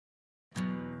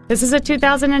This is a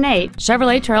 2008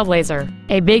 Chevrolet TrailBlazer,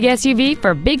 a big SUV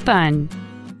for big fun.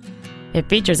 It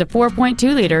features a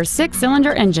 4.2-liter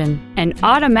six-cylinder engine, an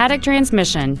automatic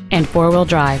transmission, and four-wheel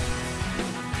drive.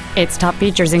 Its top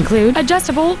features include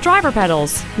adjustable driver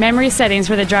pedals, memory settings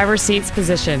for the driver's seat's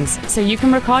positions, so you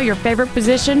can recall your favorite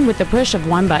position with the push of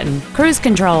one button, cruise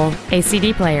control, a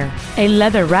CD player, a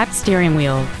leather-wrapped steering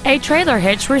wheel, a trailer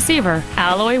hitch receiver,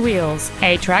 alloy wheels,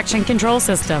 a traction control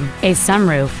system, a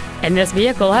sunroof, and this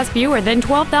vehicle has fewer than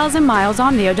 12,000 miles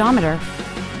on the odometer.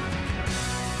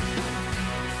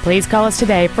 Please call us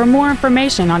today for more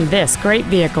information on this great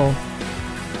vehicle.